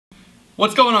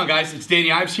What's going on, guys? It's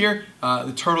Ives here,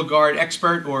 the turtle guard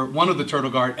expert, or one of the turtle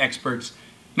guard experts.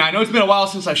 Now, I know it's been a while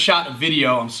since I shot a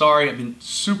video. I'm sorry, I've been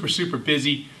super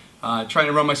busy trying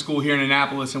to run my school here in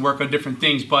Annapolis and work on different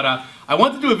things. But I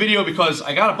wanted to do a video because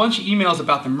I got a bunch of emails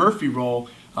about the Murphy roll.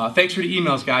 Thanks for the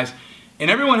emails, guys. And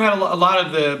everyone had a lot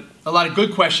of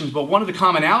good questions. But one of the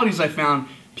commonalities I found,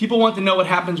 people want to know what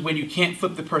happens when you can't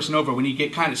flip the person over, when you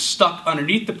get kind of stuck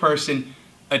underneath the person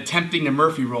attempting the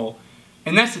Murphy roll.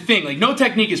 And that's the thing, like, no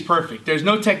technique is perfect. There's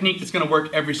no technique that's going to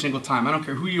work every single time. I don't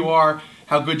care who you are,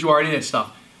 how good you are, any of that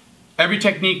stuff. Every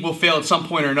technique will fail at some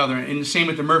point or another, and the same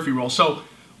with the Murphy roll. So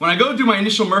when I go do my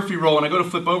initial Murphy roll and I go to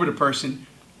flip over the person,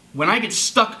 when I get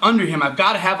stuck under him, I've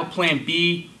got to have a plan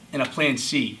B and a plan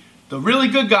C. The really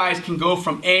good guys can go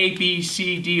from A, B,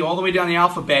 C, D, all the way down the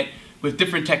alphabet with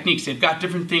different techniques. They've got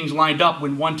different things lined up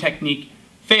when one technique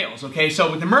fails, okay? So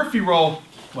with the Murphy roll,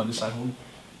 what, this side hold?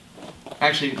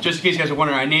 Actually, just in case you guys are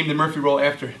wondering, I named the Murphy roll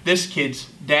after this kid's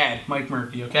dad, Mike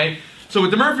Murphy, okay? So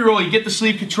with the Murphy roll, you get the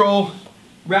sleeve control,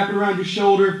 wrap it around your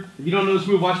shoulder. If you don't know this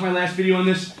move, watch my last video on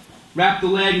this. Wrap the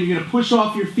leg, and you're going to push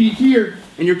off your feet here,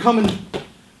 and you're coming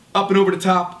up and over the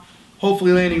top,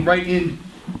 hopefully landing right in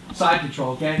side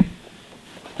control, okay?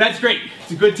 That's great.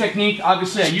 It's a good technique.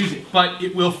 Obviously, I use it, but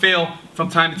it will fail from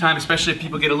time to time, especially if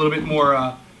people get a little bit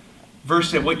more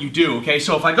versed at what you do, okay?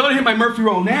 So if I go to hit my Murphy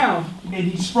roll now, and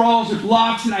he sprawls or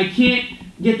blocks, and I can't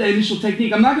get that initial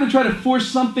technique, I'm not going to try to force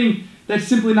something that's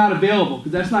simply not available,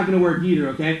 because that's not going to work either,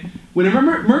 okay? Whenever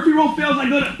Murphy roll fails, I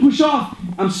go to push off.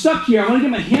 I'm stuck here. I want to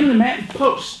get my hand on the mat and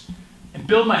post, and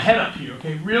build my head up here,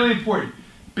 okay? Really important.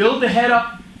 Build the head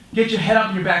up, get your head up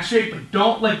and your back straight, but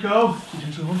don't let go.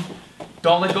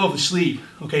 Don't let go of the sleeve,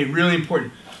 okay? Really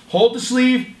important. Hold the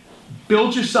sleeve,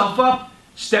 build yourself up,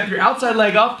 step your outside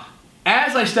leg up.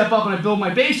 As I step up and I build my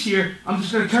base here, I'm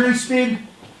just going to turn and spin,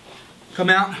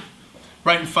 come out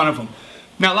right in front of him.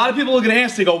 Now, a lot of people are going to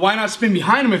ask, they go, why not spin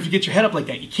behind him if you get your head up like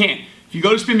that? You can't. If you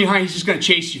go to spin behind, he's just going to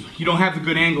chase you. You don't have the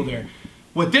good angle there.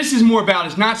 What this is more about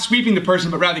is not sweeping the person,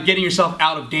 but rather getting yourself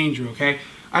out of danger, okay?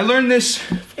 I learned this,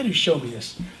 I forget who showed me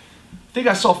this. I think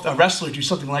I saw a wrestler do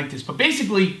something like this. But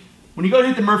basically, when you go to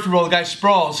hit the Murphy roll, the guy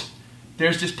sprawls,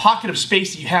 there's this pocket of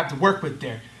space that you have to work with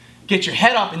there. Get your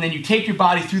head up, and then you take your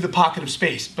body through the pocket of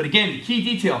space. But again, the key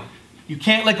detail, you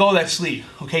can't let go of that sleeve,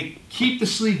 okay? Keep the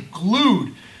sleeve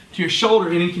glued to your shoulder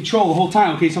and in control the whole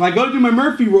time, okay? So if I go to do my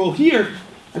Murphy roll here,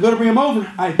 I go to bring him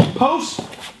over, I post,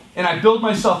 and I build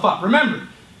myself up. Remember,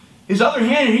 his other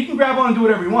hand, he can grab on and do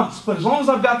whatever he wants, but as long as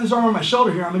I've got this arm on my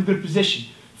shoulder here, I'm in good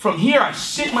position. From here, I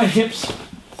sit my hips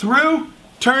through,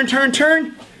 turn,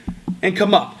 and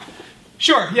come up.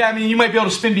 Sure, yeah, I mean, you might be able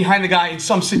to spin behind the guy in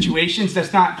some situations.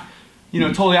 That's not, you know,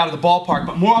 totally out of the ballpark.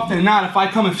 But more often than not, if I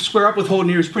come and square up with holding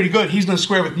here is pretty good, he's going to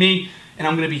square with me, and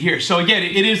I'm going to be here. So again,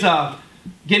 it is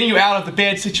getting you out of the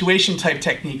bad situation type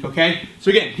technique, okay? So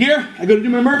again, here, I go to do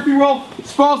my Murphy roll, it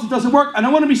sprawls, it doesn't work. I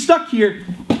don't want to be stuck here.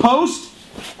 Post,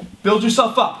 build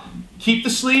yourself up. Keep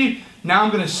the sleeve. Now I'm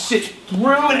going to sit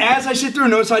through, and as I sit through,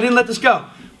 notice I didn't let this go.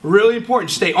 Really important.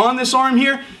 Stay on this arm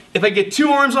here. If I get two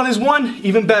arms on his one,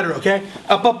 even better, okay?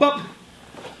 Up.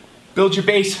 Build your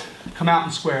base, come out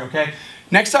and square, okay?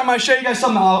 Next time I show you guys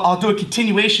something, I'll do a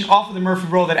continuation off of the Murphy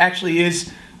roll that actually is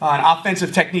an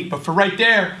offensive technique. But for right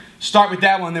there, start with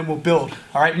that one, then we'll build.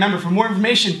 All right, remember, for more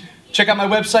information, check out my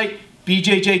website,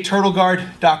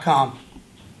 bjjturtleguard.com.